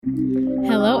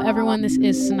Hello, everyone. This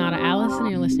is Sonata Alice, and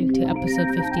you're listening to episode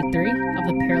 53 of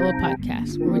the Parallel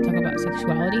Podcast, where we talk about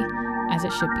sexuality as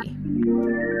it should be.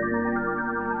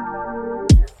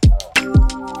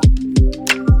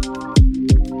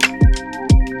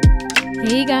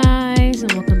 Hey, guys,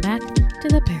 and welcome back to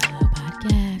the Parallel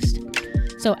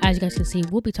Podcast. So, as you guys can see,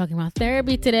 we'll be talking about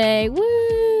therapy today.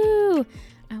 Woo!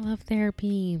 I love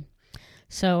therapy.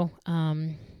 So,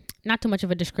 not too much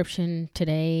of a description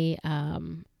today.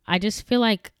 I just feel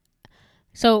like,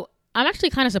 so I'm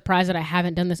actually kind of surprised that I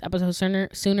haven't done this episode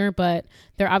sooner, but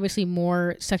there are obviously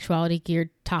more sexuality geared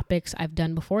topics I've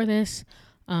done before this.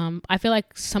 I feel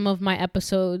like some of my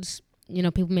episodes,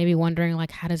 people may be wondering,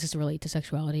 like, how does this relate to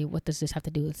sexuality? What does this have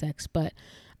to do with sex? But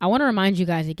I want to remind you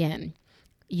guys again,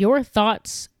 your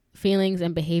thoughts, feelings,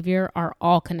 and behavior are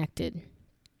all connected.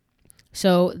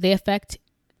 So they affect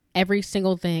every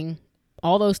single thing.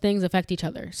 All those things affect each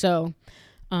other. So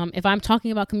if I'm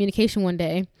talking about communication one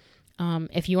day,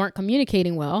 if you aren't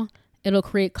communicating well, it'll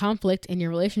create conflict in your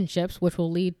relationships, which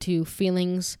will lead to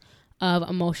feelings of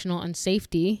emotional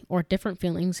unsafety or different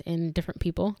feelings in different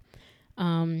people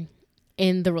in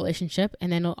the relationship.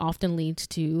 And then it often leads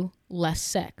to less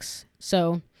sex.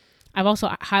 So I've also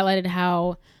highlighted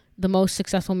how the most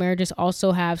successful marriages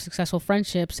also have successful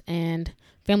friendships and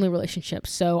family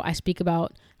relationships. So I speak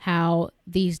about how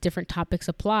these different topics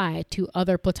apply to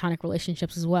other platonic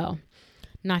relationships as well,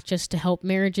 not just to help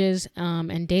marriages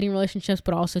and dating relationships,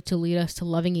 but also to lead us to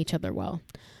loving each other well.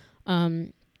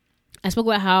 I spoke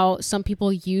about how some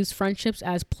people use friendships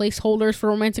as placeholders for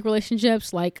romantic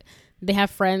relationships. Like they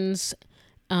have friends,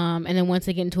 and then once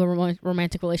they get into a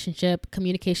romantic relationship,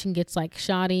 communication gets like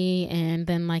shoddy, and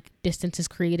then like distance is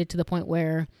created to the point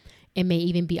where it may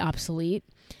even be obsolete.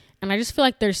 And I just feel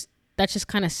like that's just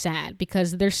kind of sad,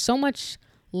 because there's so much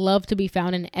love to be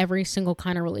found in every single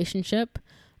kind of relationship.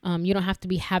 You don't have to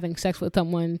be having sex with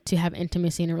someone to have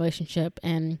intimacy in a relationship.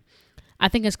 And I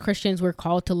think as Christians, we're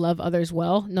called to love others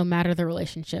well, no matter the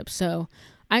relationship. So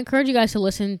I encourage you guys to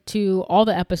listen to all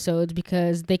the episodes,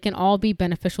 because they can all be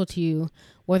beneficial to you,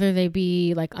 whether they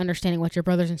be like understanding what your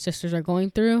brothers and sisters are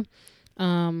going through,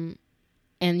 and,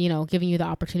 giving you the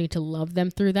opportunity to love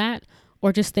them through that,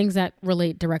 or just things that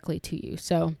relate directly to you.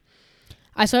 So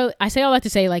I say all that to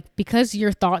say, like, because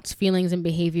your thoughts, feelings, and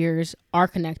behaviors are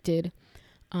connected,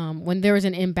 when there is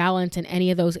an imbalance in any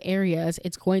of those areas,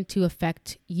 it's going to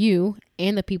affect you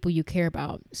and the people you care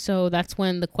about. So that's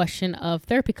when the question of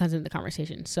therapy comes into the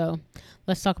conversation. So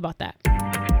let's talk about that.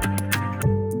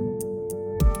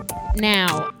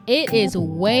 Now, it is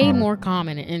way more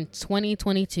common in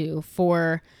 2022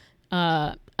 for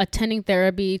attending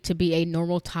therapy to be a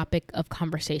normal topic of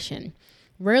conversation.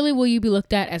 Rarely will you be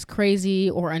looked at as crazy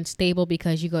or unstable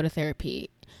because you go to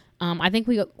therapy. I think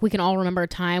we can all remember a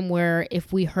time where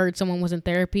if we heard someone was in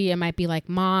therapy, it might be like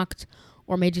mocked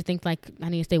or made you think like, I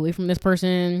need to stay away from this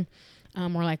person,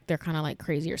 or like they're kind of like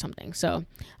crazy or something. So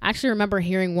I actually remember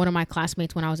hearing one of my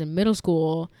classmates when I was in middle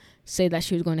school say that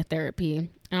she was going to therapy,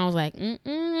 and I was like, I'm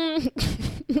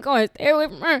going to stay away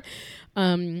from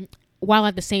her, while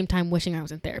at the same time wishing I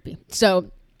was in therapy. So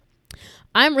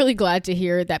I'm really glad to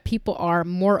hear that people are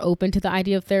more open to the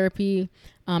idea of therapy.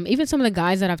 Even some of the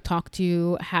guys that I've talked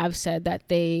to have said that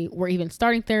they were even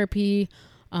starting therapy,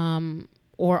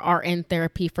 or are in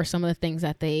therapy for some of the things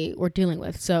that they were dealing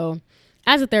with. So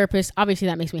as a therapist, obviously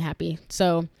that makes me happy.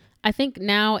 So I think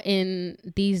now in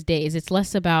these days, it's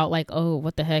less about like, oh,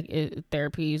 what the heck,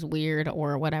 therapy is weird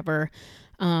or whatever.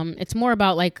 It's more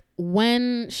about like,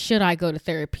 when should I go to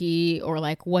therapy, or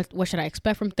like what should I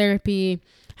expect from therapy?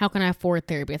 How can I afford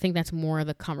therapy? I think that's more of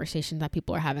the conversation that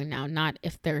people are having now, not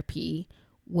if therapy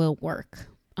will work.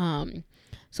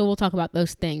 So we'll talk about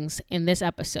those things in this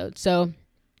episode. So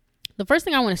the first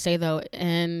thing I want to say though,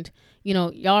 and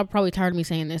y'all are probably tired of me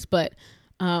saying this, but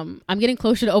I'm getting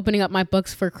closer to opening up my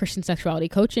books for Christian sexuality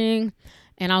coaching,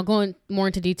 and I'll go more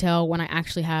into detail when I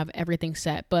actually have everything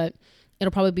set, but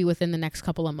it'll probably be within the next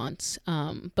couple of months.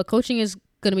 But coaching is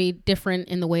going to be different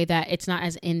in the way that it's not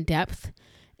as in-depth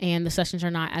and the sessions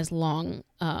are not as long.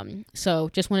 So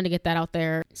just wanted to get that out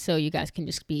there so you guys can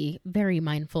just be very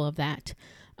mindful of that.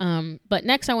 But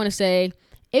next I want to say,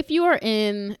 if you are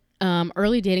in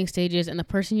early dating stages and the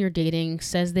person you're dating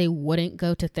says they wouldn't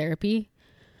go to therapy,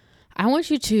 I want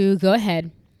you to go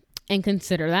ahead and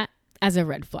consider that as a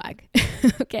red flag.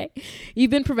 Okay.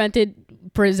 You've been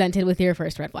presented with your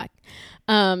first red flag.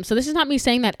 So this is not me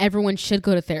saying that everyone should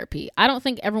go to therapy. I don't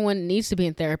think everyone needs to be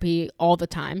in therapy all the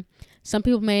time. Some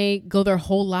people may go their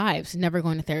whole lives never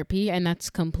going to therapy, and that's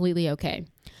completely okay.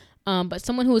 But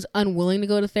someone who is unwilling to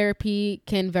go to therapy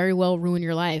can very well ruin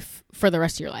your life for the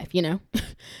rest of your life, you know?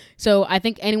 So I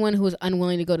think anyone who is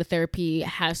unwilling to go to therapy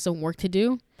has some work to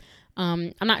do.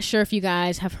 I'm not sure if you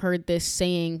guys have heard this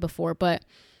saying before, but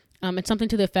it's something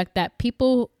to the effect that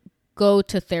people go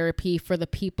to therapy for the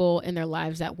people in their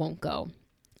lives that won't go.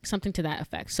 Something to that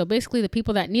effect. So basically the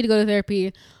people that need to go to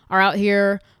therapy are out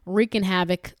here wreaking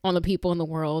havoc on the people in the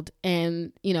world.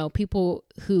 And, you know, people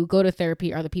who go to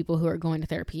therapy are the people who are going to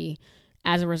therapy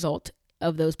as a result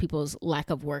of those people's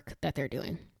lack of work that they're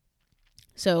doing.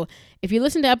 So if you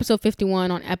listen to episode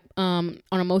 51 on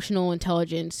emotional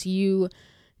intelligence, you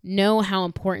know how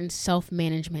important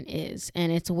self-management is.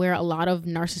 And it's where a lot of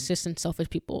narcissists and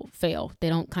selfish people fail.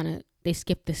 They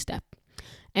skip this step.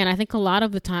 And I think a lot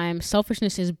of the time,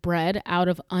 selfishness is bred out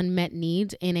of unmet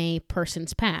needs in a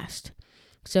person's past.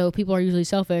 So people are usually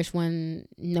selfish when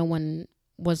no one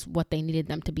was what they needed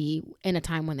them to be in a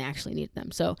time when they actually needed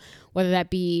them. So whether that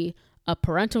be a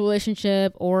parental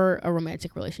relationship or a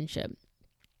romantic relationship,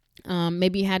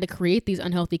 maybe you had to create these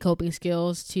unhealthy coping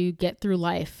skills to get through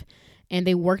life. And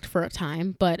they worked for a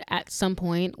time, but at some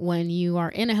point when you are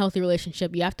in a healthy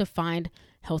relationship, you have to find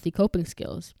healthy coping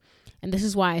skills. And this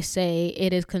is why I say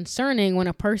it is concerning when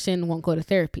a person won't go to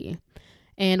therapy.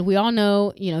 And we all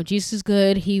know, you know, Jesus is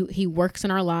good. He works in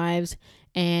our lives.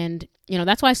 And, you know,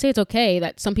 that's why I say it's okay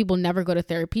that some people never go to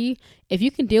therapy. If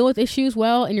you can deal with issues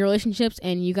well in your relationships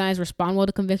and you guys respond well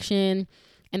to conviction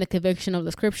and the conviction of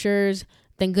the scriptures,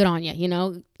 then good on you, you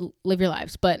know, live your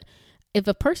lives. But if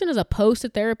a person is opposed to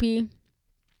therapy,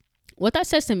 what that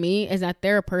says to me is that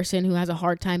they're a person who has a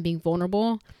hard time being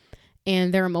vulnerable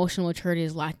and their emotional maturity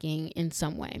is lacking in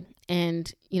some way.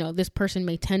 And, you know, this person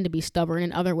may tend to be stubborn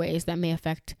in other ways that may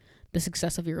affect the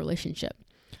success of your relationship.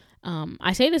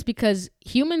 I say this because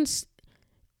humans,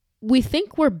 we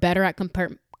think we're better at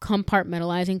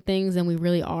compartmentalizing things than we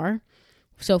really are.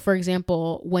 So, for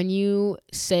example, when you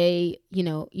say, you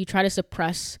know, you try to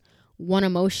suppress one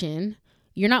emotion,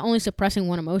 you're not only suppressing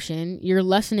one emotion, you're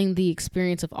lessening the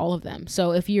experience of all of them.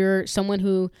 So if you're someone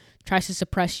who tries to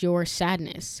suppress your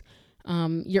sadness,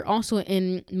 you're also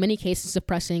in many cases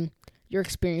suppressing your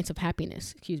experience of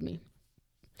happiness.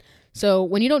 So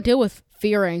when you don't deal with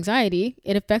fear or anxiety,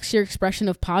 it affects your expression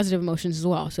of positive emotions as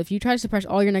well. So if you try to suppress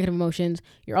all your negative emotions,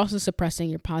 you're also suppressing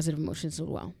your positive emotions as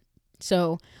well.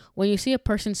 So when you see a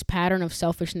person's pattern of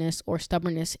selfishness or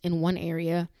stubbornness in one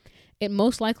area, it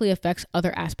most likely affects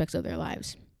other aspects of their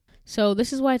lives. So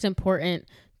this is why it's important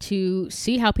to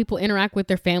see how people interact with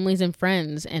their families and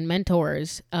friends and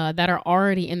mentors that are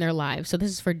already in their lives. So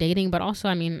this is for dating, but also,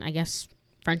 I mean, I guess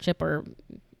friendship or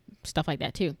stuff like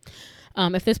that too.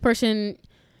 If this person,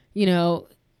 you know,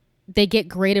 they get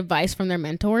great advice from their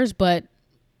mentors, but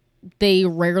they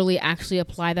rarely actually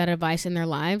apply that advice in their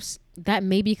lives, that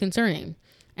may be concerning.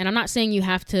 And I'm not saying you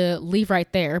have to leave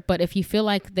right there, but if you feel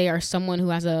like they are someone who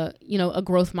has a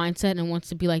growth mindset and wants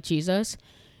to be like Jesus,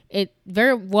 it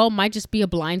very well might just be a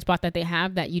blind spot that they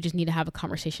have that you just need to have a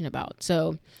conversation about.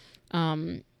 So,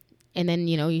 and then,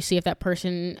 you know, you see if that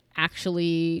person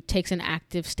actually takes an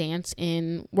active stance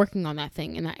in working on that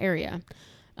thing in that area.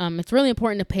 It's really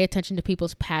important to pay attention to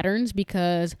people's patterns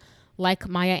because, like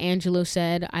Maya Angelou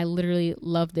said, I literally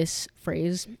love this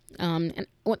phrase. And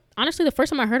honestly, the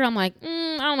first time I heard it, I'm like,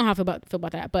 I don't know how I feel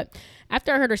about that. But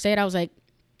after I heard her say it, I was like,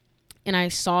 and I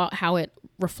saw how it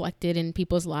reflected in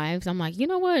people's lives. I'm like, you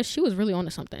know what? She was really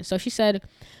onto something. So she said,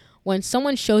 when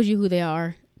someone shows you who they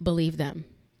are, believe them.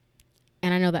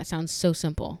 And I know that sounds so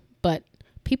simple, but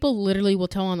people literally will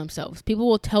tell on themselves. People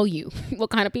will tell you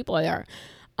what kind of people they are.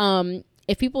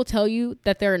 If people tell you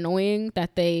that they're annoying,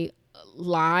 that they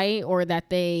lie, or that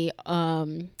they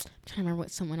I'm trying to remember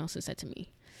what someone else has said to me,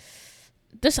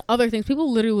 just other things,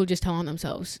 people literally will just tell on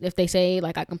themselves. If they say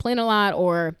like, I complain a lot,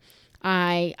 or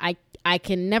I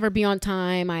can never be on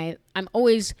time, I'm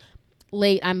always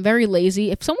late, I'm very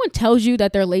lazy. If someone tells you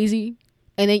that they're lazy,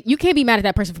 and then you can't be mad at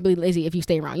that person for being lazy if you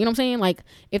stay around, you know what I'm saying? Like,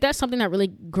 if that's something that really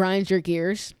grinds your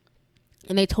gears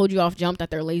and they told you off jump that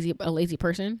they're a lazy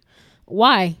person,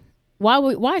 why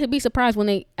be surprised when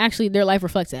they actually, their life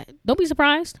reflects that? Don't be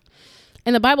surprised.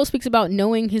 And the Bible speaks about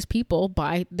knowing his people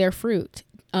by their fruit.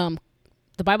 The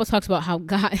Bible talks about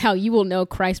how you will know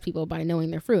Christ's people by knowing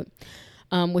their fruit,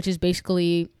 which is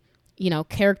basically, you know,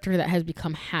 character that has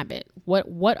become habit.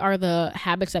 What are the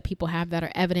habits that people have that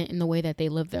are evident in the way that they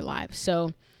live their lives?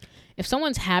 So if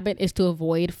someone's habit is to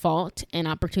avoid fault and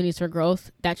opportunities for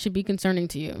growth, that should be concerning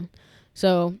to you.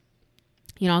 So,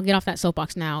 you know, I'll get off that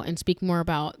soapbox now and speak more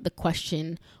about the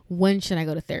question, when should I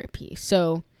go to therapy?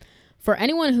 So for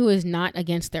anyone who is not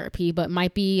against therapy, but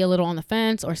might be a little on the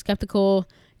fence or skeptical,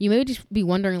 you may just be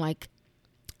wondering, like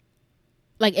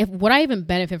like, if would I even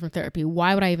benefit from therapy?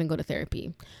 Why would I even go to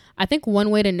therapy? I think one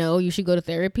way to know you should go to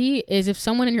therapy is if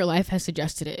someone in your life has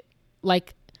suggested it.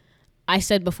 Like I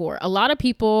said before, a lot of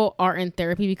people are in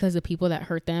therapy because the people that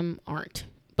hurt them aren't.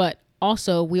 But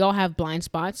also, we all have blind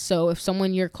spots. So if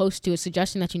someone you're close to is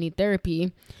suggesting that you need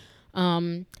therapy,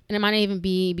 and it might not even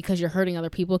be because you're hurting other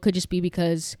people. It could just be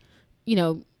because, you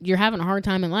know, you're having a hard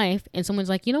time in life and someone's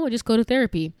like, you know what, just go to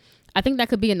therapy. I think that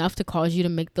could be enough to cause you to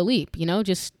make the leap, you know,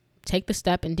 just take the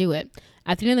step and do it.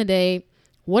 At the end of the day,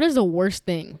 what is the worst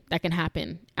thing that can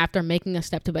happen after making a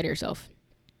step to better yourself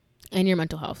and your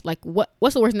mental health? Like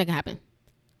what's the worst thing that can happen?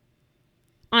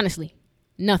 Honestly,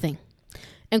 nothing.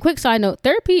 And quick side note,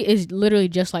 therapy is literally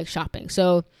just like shopping.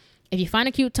 So if you find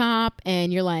a cute top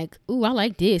and you're like, ooh, I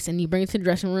like this, and you bring it to the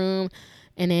dressing room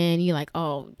and then you're like,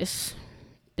 oh, this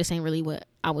ain't really what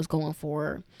I was going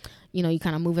for. You know, you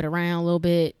kind of move it around a little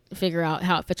bit, figure out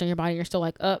how it fits on your body. And you're still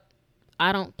like,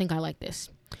 I don't think I like this.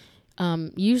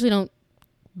 You usually don't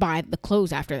buy the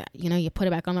clothes after that. You know, you put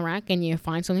it back on the rack and you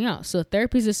find something else. So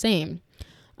therapy is the same.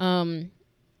 You know,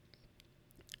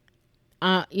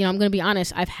 I'm going to be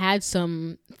honest. I've had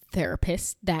some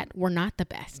therapists that were not the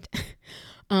best,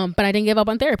 but I didn't give up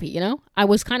on therapy. You know, I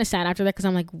was kind of sad after that because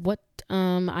I'm like, what?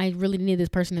 I really needed this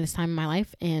person at this time in my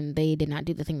life, and they did not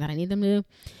do the thing that I need them to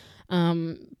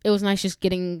do. It was nice just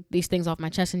getting these things off my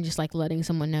chest and just like letting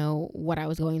someone know what I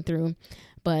was going through,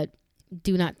 but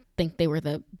do not think they were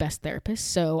the best therapists.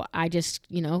 So I just,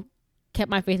 you know,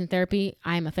 kept my faith in therapy.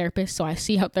 I am a therapist, so I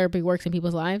see how therapy works in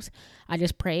people's lives. I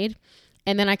just prayed.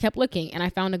 And then I kept looking, and I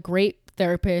found a great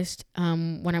therapist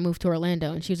when I moved to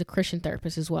Orlando, and she was a Christian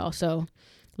therapist as well. So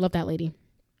love that lady.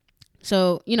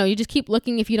 So, you know, you just keep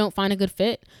looking if you don't find a good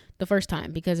fit the first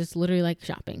time, because it's literally like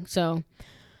shopping. So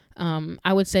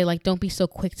I would say, like, don't be so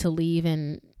quick to leave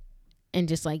and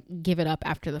just like give it up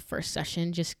after the first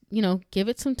session. Just, you know, give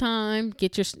it some time,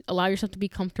 allow yourself to be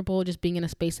comfortable just being in a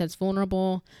space that's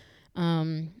vulnerable,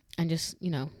 and just, you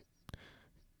know,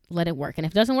 let it work. And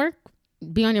if it doesn't work,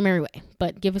 be on your merry way,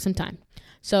 but give it some time.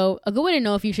 So a good way to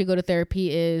know if you should go to therapy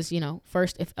is, you know,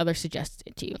 first, if others suggest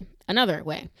it to you. Another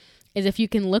way is if you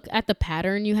can look at the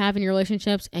pattern you have in your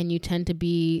relationships and you tend to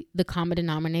be the common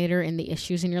denominator in the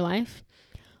issues in your life,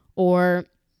 or,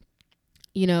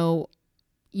 you know,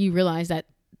 you realize that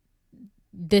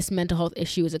this mental health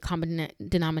issue is a common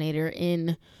denominator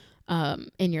in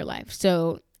your life.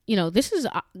 So, you know, this is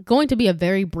going to be a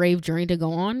very brave journey to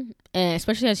go on,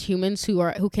 especially as humans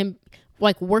who can,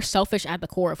 like, we're selfish at the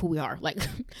core of who we are. Like,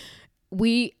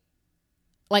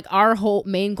 our whole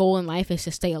main goal in life is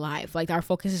to stay alive. Like, our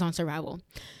focus is on survival.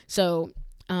 So,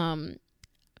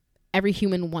 every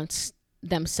human wants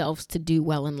themselves to do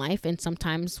well in life. And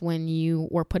sometimes when you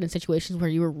were put in situations where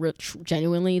you were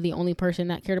genuinely the only person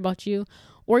that cared about you,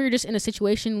 or you're just in a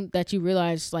situation that you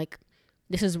realize, like,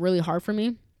 this is really hard for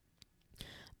me,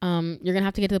 you're gonna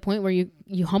have to get to the point where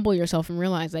you humble yourself and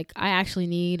realize, like, I actually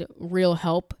need real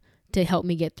help to help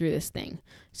me get through this thing.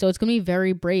 So it's gonna be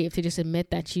very brave to just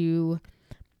admit that you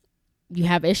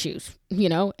have issues, you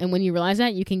know, and when you realize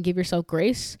that, you can give yourself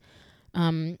grace,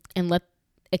 and let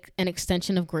an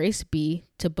extension of grace be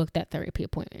to book that therapy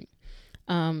appointment.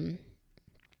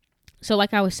 So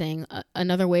like I was saying,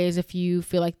 another way is if you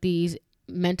feel like these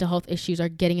mental health issues are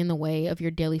getting in the way of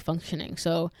your daily functioning.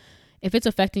 So if it's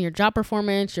affecting your job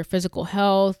performance, your physical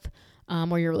health,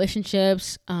 or your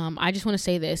relationships, I just want to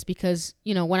say this because,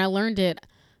 you know, when I learned it,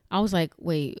 I was like,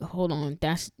 wait, hold on.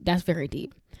 That's very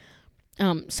deep.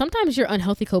 Sometimes your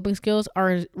unhealthy coping skills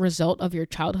are a result of your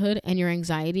childhood, and your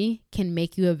anxiety can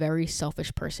make you a very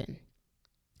selfish person.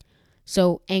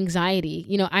 So anxiety,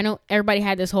 you know, I know everybody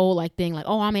had this whole like thing, like,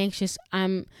 oh, I'm anxious.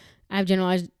 I have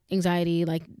generalized anxiety.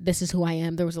 Like, this is who I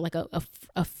am. There was like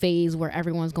a phase where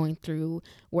everyone's going through,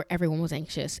 where everyone was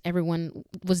anxious. Everyone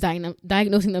was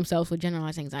diagnosing themselves with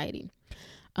generalized anxiety.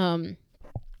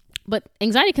 But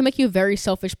anxiety can make you a very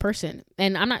selfish person.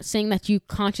 And I'm not saying that you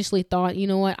consciously thought, you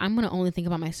know what, I'm going to only think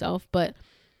about myself, but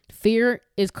fear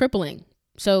is crippling.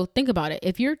 So think about it.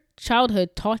 If your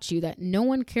childhood taught you that no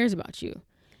one cares about you,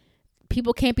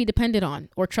 people can't be depended on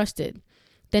or trusted,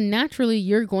 then naturally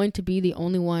you're going to be the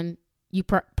only one you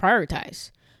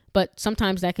prioritize. But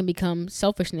sometimes that can become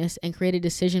selfishness and create a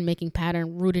decision-making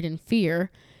pattern rooted in fear.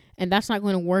 And that's not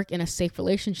going to work in a safe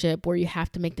relationship where you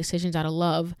have to make decisions out of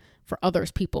love for other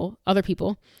people.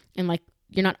 And like,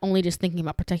 you're not only just thinking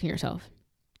about protecting yourself.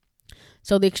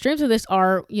 So the extremes of this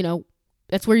are, you know,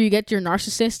 that's where you get your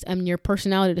narcissist and your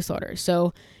personality disorder.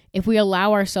 So if we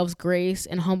allow ourselves grace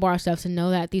and humble ourselves to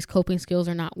know that these coping skills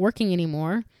are not working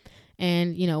anymore,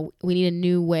 and, you know, we need a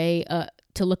new way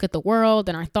to look at the world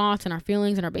and our thoughts and our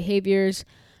feelings and our behaviors,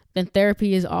 then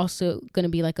therapy is also going to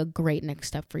be like a great next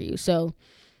step for you. So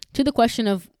to the question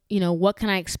of, what can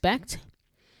I expect?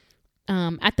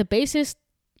 At the basis,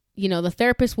 the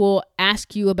therapist will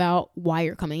ask you about why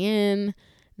you're coming in.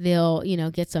 They'll,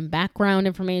 get some background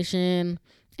information,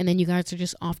 and then you guys are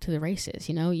just off to the races.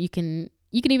 You can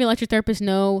even let your therapist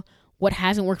know what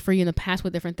hasn't worked for you in the past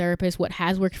with different therapists, what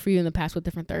has worked for you in the past with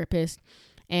different therapists.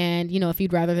 And, if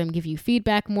you'd rather them give you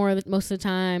feedback most of the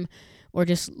time, or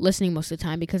just listening most of the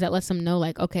time, because that lets them know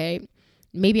like, okay,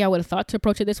 maybe I would have thought to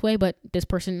approach it this way, but this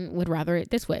person would rather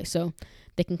it this way. So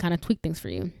they can kind of tweak things for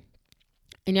you.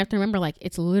 And you have to remember, like,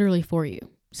 it's literally for you.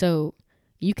 So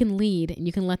you can lead and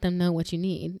you can let them know what you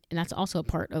need. And that's also a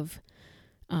part of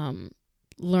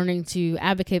learning to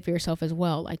advocate for yourself as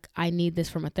well. Like, I need this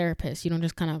from a therapist. You don't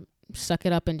just kind of suck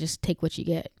it up and just take what you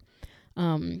get.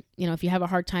 If you have a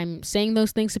hard time saying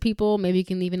those things to people, maybe you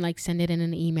can even like send it in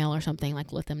an email or something,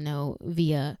 like let them know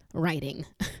via writing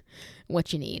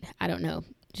what you need. I don't know,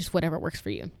 just whatever works for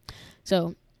you.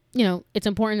 So, it's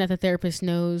important that the therapist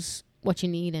knows what you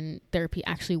need and therapy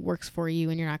actually works for you,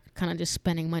 and you're not kind of just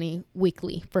spending money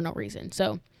weekly for no reason.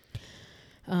 So,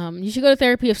 you should go to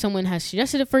therapy if someone has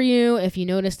suggested it for you, if you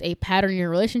noticed a pattern in your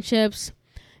relationships,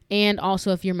 and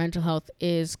also if your mental health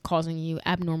is causing you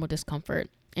abnormal discomfort.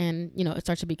 And, it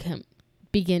starts to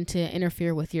begin to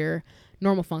interfere with your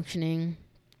normal functioning.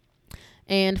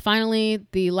 And finally,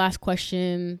 the last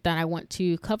question that I want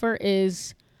to cover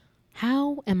is,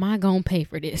 how am I going to pay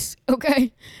for this?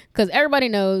 Okay. Because everybody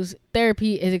knows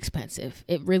therapy is expensive.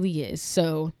 It really is.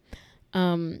 So,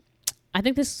 I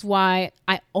think this is why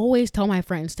I always tell my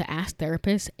friends to ask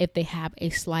therapists if they have a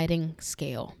sliding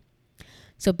scale.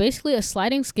 So basically, a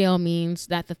sliding scale means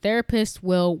that the therapist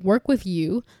will work with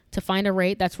you to find a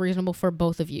rate that's reasonable for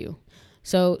both of you.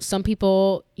 So some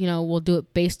people, will do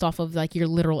it based off of like your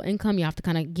literal income. You have to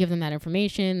kind of give them that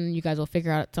information, and you guys will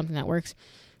figure out something that works.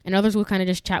 And others will kind of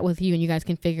just chat with you, and you guys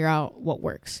can figure out what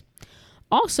works.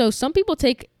 Also, some people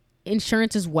take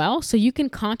insurance as well. So you can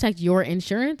contact your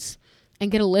insurance and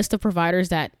get a list of providers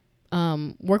that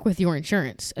work with your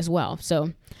insurance as well.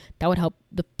 So that would help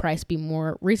the price be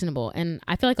more reasonable. And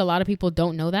I feel like a lot of people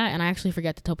don't know that. And I actually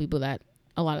forget to tell people that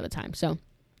a lot of the time. So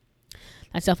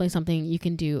that's definitely something you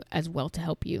can do as well to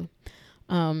help you.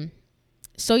 You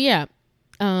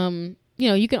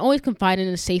can always confide in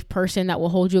a safe person that will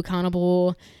hold you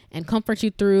accountable and comfort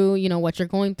you through, what you're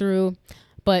going through.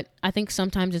 But I think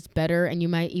sometimes it's better, and you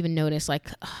might even notice like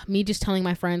me just telling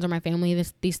my friends or my family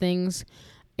these things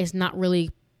is not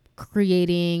really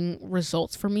creating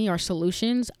results for me or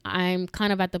solutions. I'm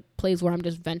kind of at the place where I'm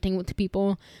just venting to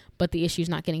people, but the issue's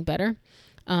not getting better.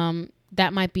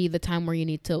 That might be the time where you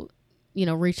need to,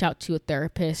 reach out to a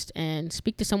therapist and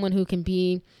speak to someone who can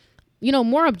be,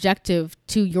 more objective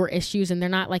to your issues, and they're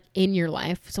not like in your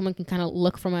life. Someone can kind of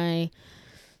look from a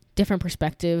different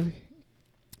perspective,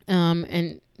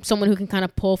 and someone who can kind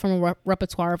of pull from a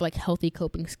repertoire of like healthy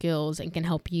coping skills and can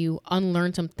help you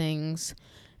unlearn some things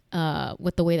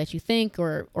with the way that you think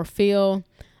or feel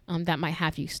that might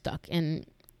have you stuck. And,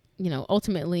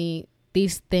 ultimately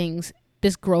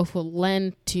this growth will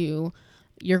lend to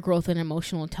your growth in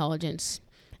emotional intelligence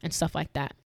and stuff like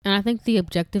that. And I think the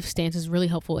objective stance is really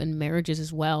helpful in marriages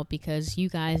as well, because you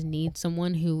guys need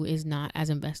someone who is not as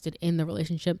invested in the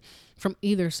relationship from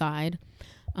either side,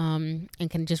 and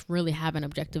can just really have an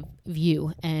objective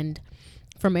view. And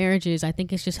for marriages, I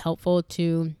think it's just helpful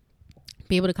to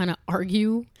be able to kind of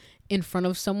argue in front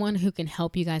of someone who can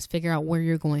help you guys figure out where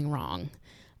you're going wrong.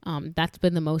 That's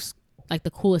been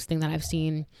the coolest thing that I've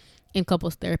seen in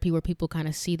couples therapy, where people kind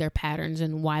of see their patterns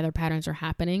and why their patterns are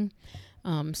happening.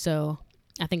 So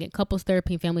I think in couples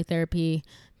therapy, family therapy,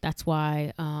 that's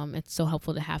why it's so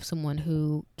helpful to have someone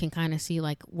who can kind of see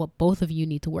like what both of you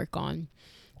need to work on.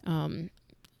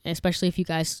 Especially if you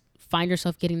guys find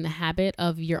yourself getting in the habit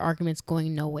of your arguments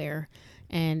going nowhere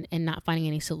and not finding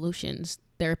any solutions.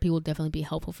 Therapy will definitely be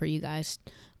helpful for you guys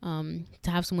to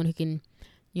have someone who can,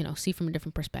 see from a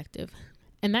different perspective.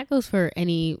 And that goes for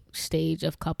any stage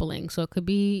of coupling. So it could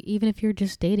be even if you're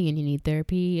just dating and you need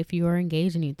therapy, if you are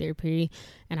engaged and you need therapy,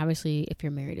 and obviously if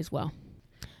you're married as well.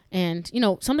 And,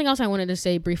 something else I wanted to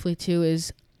say briefly too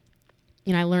is,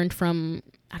 I learned from,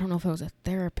 I don't know if it was a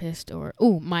therapist or,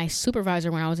 my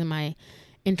supervisor when I was in my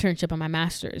internship on my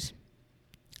master's.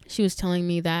 She was telling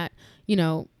me that,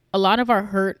 a lot of our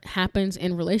hurt happens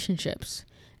in relationships.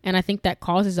 And I think that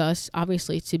causes us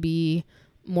obviously to be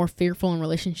more fearful in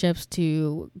relationships,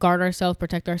 to guard ourselves,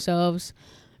 protect ourselves,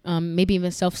 maybe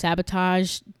even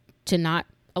self-sabotage to not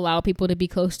allow people to be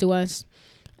close to us.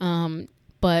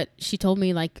 But she told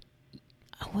me, like,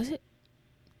 was it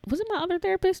my other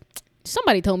therapist?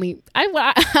 somebody told me,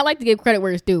 I like to give credit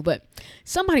where it's due, but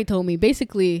somebody told me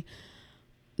basically,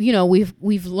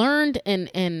 we've learned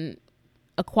and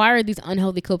acquired these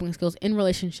unhealthy coping skills in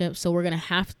relationships. So we're going to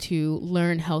have to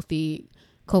learn healthy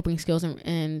coping skills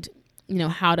and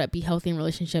how to be healthy in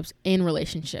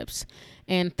relationships.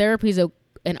 And therapy is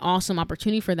an awesome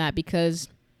opportunity for that, because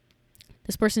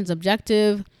this person's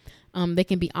objective. They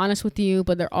can be honest with you,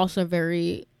 but they're also a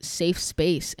very safe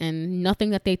space, and nothing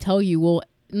that they tell you will,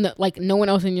 no one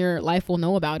else in your life will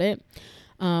know about it.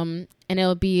 And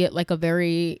it'll be like a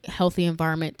very healthy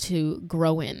environment to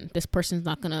grow in. This person's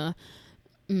not going to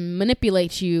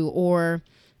manipulate you or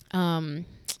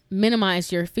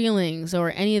minimize your feelings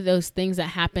or any of those things that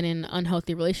happen in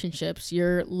unhealthy relationships.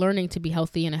 You're learning to be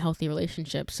healthy in a healthy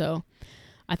relationship. So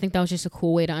I think that was just a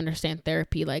cool way to understand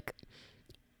therapy.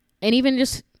 And even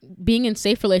just being in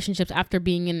safe relationships after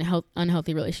being in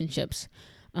unhealthy relationships.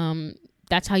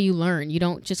 That's how you learn. You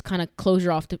don't just kind of close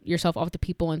yourself off to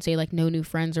people and say no new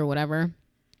friends or whatever,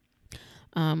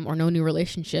 or no new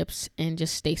relationships, and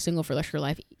just stay single for the rest of your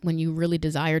life when you really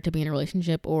desire to be in a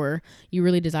relationship, or you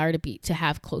really desire to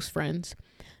have close friends.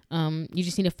 You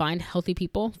just need to find healthy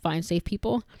people, find safe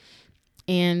people,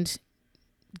 and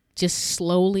just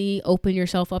slowly open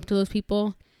yourself up to those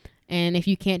people. And if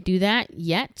you can't do that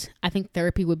yet, I think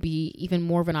therapy would be even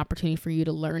more of an opportunity for you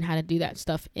to learn how to do that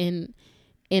stuff in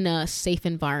a safe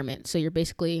environment. So you're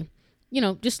basically,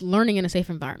 just learning in a safe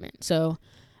environment. So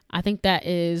I think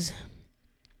that's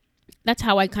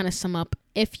how I kind of sum up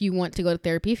if you want to go to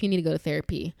therapy, if you need to go to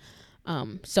therapy.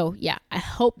 So yeah, I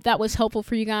hope that was helpful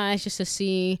for you guys, just to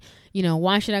see,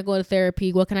 why should I go to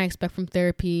therapy? What can I expect from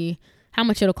therapy? How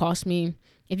much it'll cost me?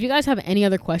 If you guys have any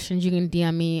other questions, you can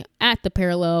DM me at The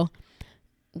Parallel.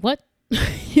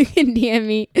 You can DM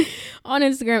me on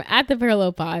Instagram at The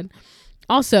Parallel Pod.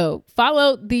 Also,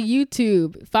 follow the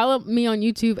YouTube. Follow me on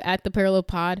YouTube at The Parallel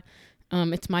Pod.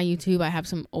 It's my YouTube. I have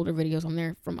some older videos on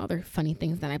there from other funny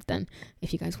things that I've done,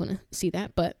 if you guys want to see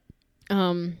that. But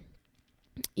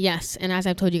yes, and as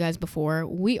I've told you guys before,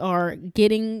 we are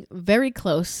getting very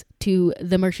close to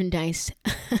the merchandise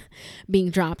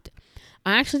being dropped.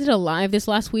 I actually did a live this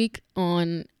last week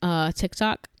on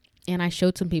TikTok, and I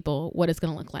showed some people what it's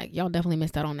going to look like. Y'all definitely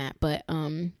missed out on that. But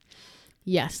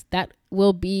yes, that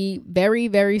will be very,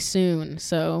 very soon.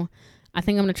 So I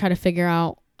think I'm going to try to figure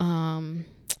out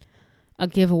a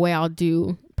giveaway I'll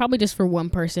do, probably just for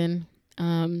one person.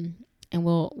 And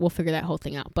we'll figure that whole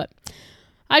thing out. But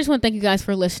I just want to thank you guys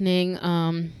for listening.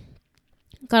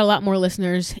 Got a lot more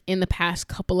listeners in the past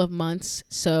couple of months.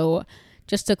 So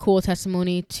just a cool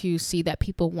testimony to see that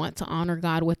people want to honor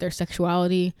God with their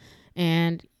sexuality.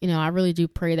 And, I really do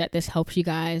pray that this helps you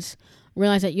guys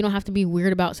realize that you don't have to be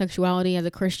weird about sexuality as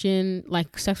a Christian.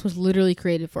 Sex was literally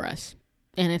created for us,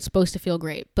 and it's supposed to feel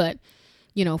great. But,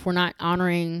 if we're not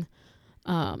honoring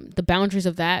the boundaries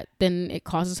of that, then it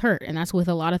causes hurt. And that's with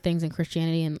a lot of things in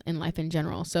Christianity and life in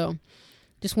general. So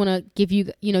just want to give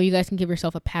you, you guys can give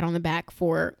yourself a pat on the back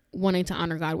for wanting to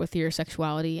honor God with your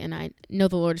sexuality. And I know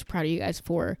the Lord is proud of you guys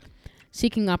for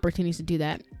seeking opportunities to do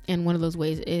that. And one of those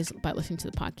ways is by listening to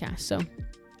the podcast. So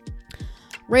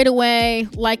rate away,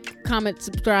 like, comment,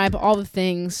 subscribe, all the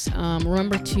things.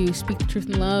 Remember to speak the truth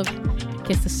in love,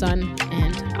 kiss the sun,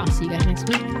 and I'll see you guys next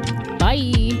week.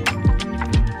 Bye.